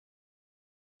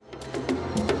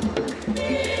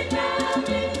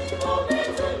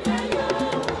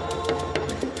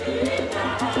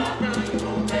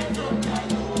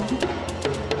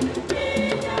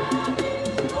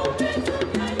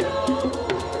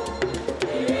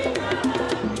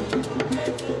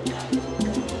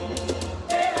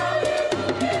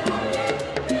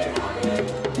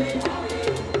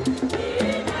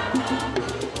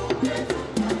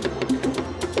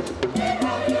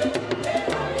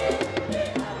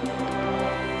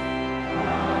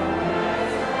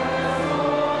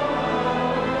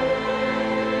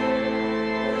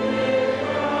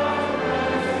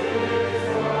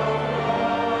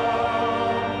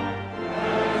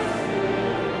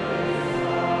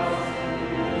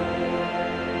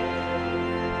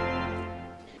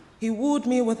He wooed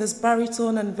me with his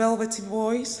baritone and velvety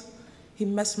voice. He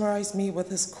mesmerized me with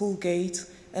his cool gait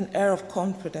and air of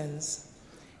confidence.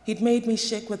 He'd made me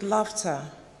shake with laughter,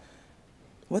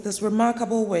 with his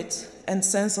remarkable wit and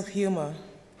sense of humor.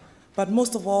 But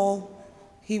most of all,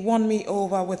 he won me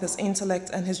over with his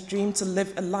intellect and his dream to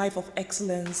live a life of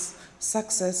excellence,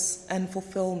 success, and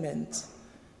fulfillment.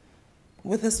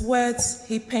 With his words,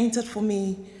 he painted for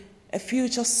me a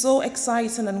future so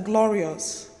exciting and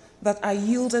glorious that I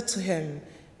yielded to him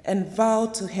and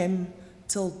vowed to him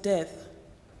till death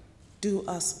do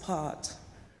us part.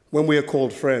 When we are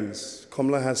called friends,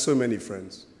 Komla has so many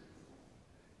friends.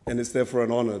 And it's therefore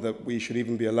an honor that we should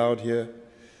even be allowed here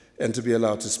and to be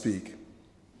allowed to speak.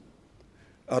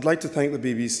 I'd like to thank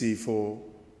the BBC for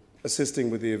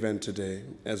assisting with the event today,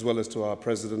 as well as to our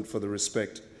president for the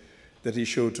respect that he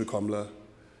showed to Komla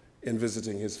in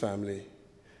visiting his family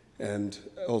and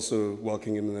also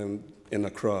welcoming them in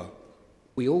Accra.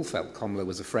 We all felt Komla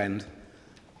was a friend.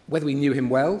 Whether we knew him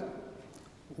well,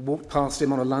 walked past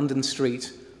him on a London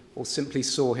street, or simply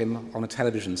saw him on a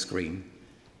television screen,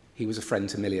 he was a friend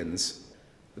to millions.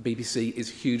 The BBC is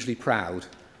hugely proud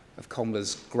of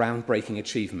Komla's groundbreaking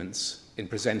achievements in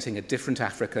presenting a different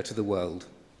Africa to the world.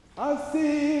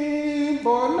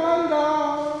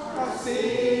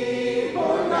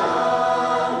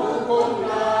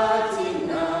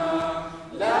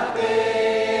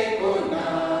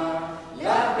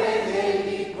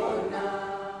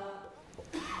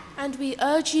 And we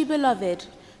urge you, beloved,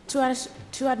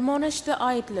 to admonish the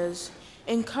idlers,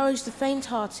 encourage the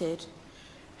faint-hearted,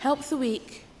 help the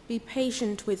weak, be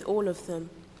patient with all of them.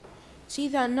 See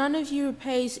that none of you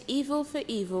repays evil for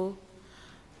evil,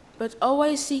 but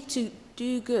always seek to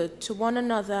do good to one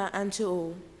another and to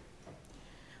all.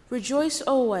 Rejoice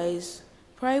always,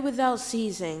 pray without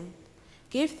ceasing,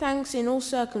 give thanks in all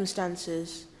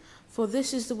circumstances, for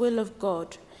this is the will of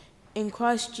God in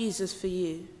Christ Jesus for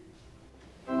you.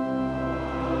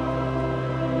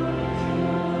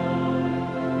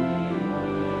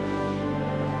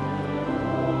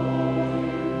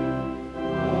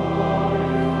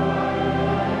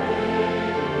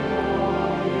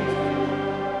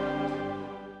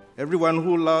 Everyone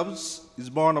who loves is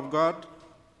born of God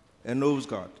and knows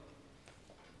God.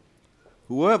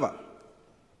 Whoever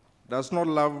does not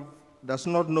love does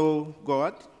not know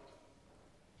God,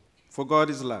 for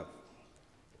God is love.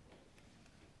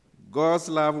 God's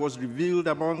love was revealed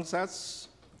amongst us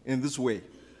in this way.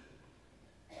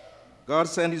 God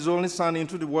sent his only Son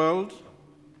into the world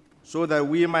so that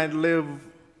we might live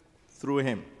through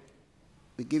him.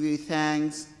 We give you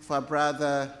thanks for our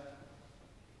brother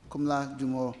Komla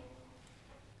Dumor,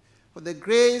 for the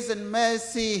grace and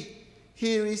mercy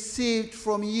he received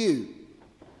from you,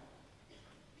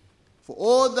 for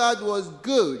all that was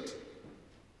good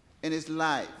in his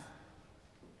life,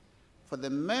 for the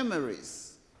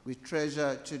memories we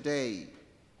treasure today,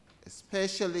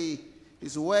 especially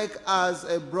his work as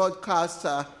a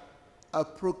broadcaster, a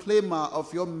proclaimer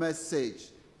of your message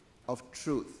of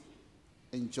truth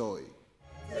and joy.